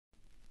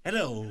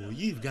Hello,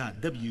 you've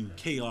got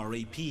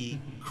WKRAP,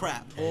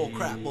 crap,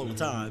 all the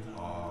time.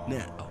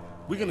 Now,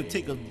 we're gonna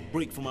take a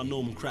break from our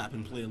normal crap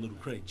and play a little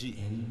Craig G.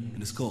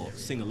 And it's called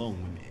Sing Along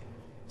With Me.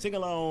 Sing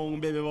along,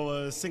 baby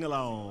boys, sing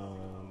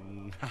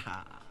along.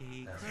 Haha.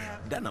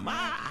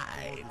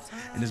 Dynamite.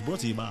 And it's brought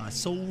to you by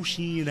Soul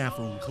Sheen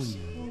Afro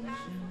Clean.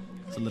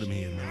 So let them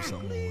hear know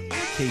something on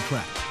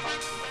K-Crap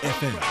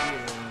FM.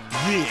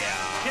 Yeah.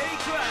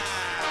 K-Crap.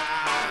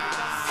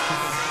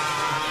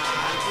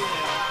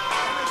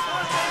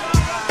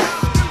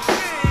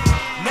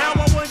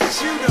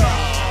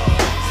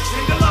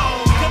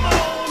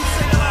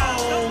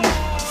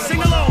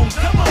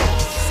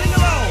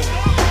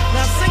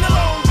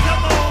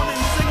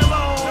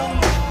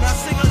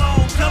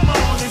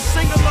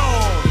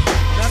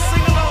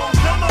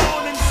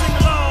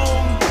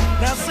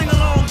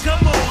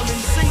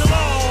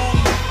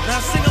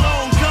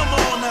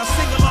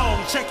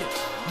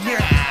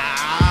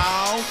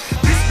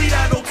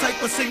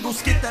 A single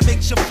skit that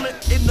makes you flip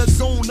in the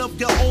zone of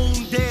your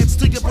own dance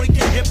till you break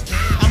your hip.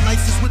 I'm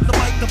nicest with the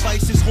mic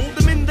devices, hold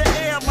them in the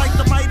air like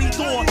the mighty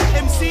Thor.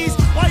 MCs,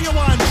 why you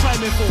on try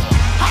me for?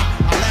 Ha!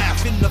 I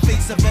laugh in the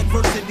face of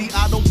adversity.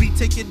 I don't be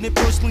taking it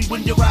personally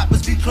when your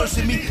rappers be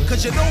cursing me.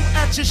 Cause you know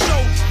at your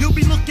show, you'll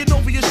be looking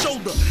over your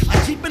shoulder. I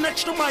keep an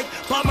extra mic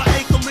by my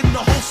ankle in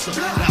the holster.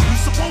 Now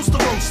who's supposed to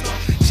roast her?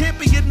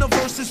 Champion the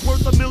verses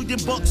worth $1 million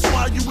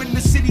while you in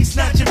the city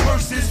snatching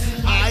verses.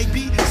 I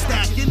be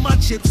stacking my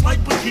chips like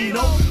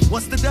Pacino.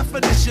 What's the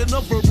definition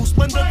of verbal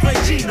splendor, Craig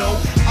Gino?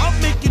 I'm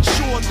making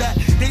sure that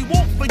they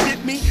won't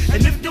forget me.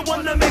 And if you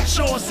wanna make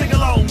sure, sing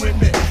along with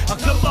me.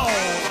 Come on,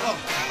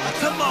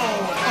 come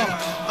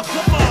on,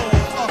 come on,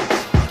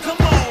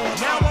 come on.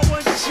 Now I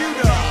want you to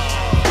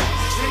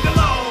sing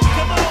along,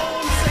 come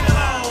on, sing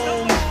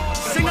along,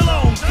 sing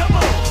along, come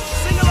on,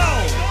 sing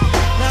along.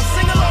 Now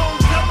sing along,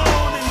 come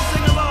on and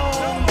sing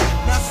along.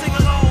 Now sing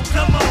along,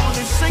 come on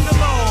and sing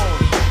along.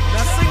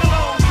 Now sing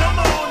along, come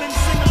on and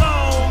sing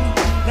along.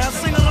 Now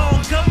sing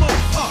along, come on.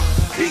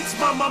 Beats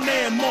by my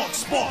man Mark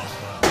Spark.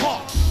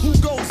 Who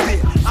goes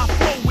there? I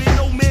flow where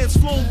no man's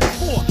flown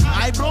before.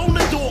 I blown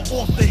the door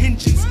off the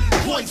hinges.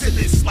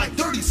 Poisonous like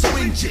 30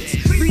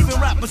 syringes. Leaving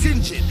rappers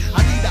injured.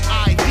 I need an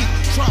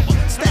IV, trauma,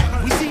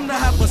 stack. We seem to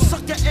have a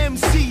sucker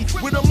MC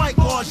with a mic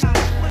large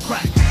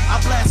crack.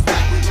 I blast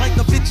back like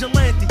a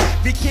vigilante.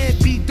 They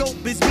can't be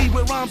dope as me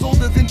with rhymes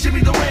older than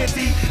Jimmy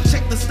Durante.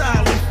 Check the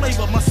style and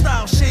flavor. My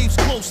style shaves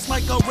close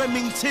like a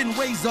Remington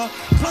razor.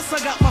 Plus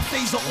I got my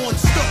phaser on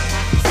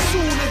stuff.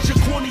 Soon as your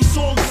corny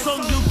song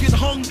sung, you'll get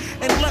hung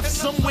and left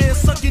somewhere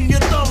sucking your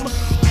thumb.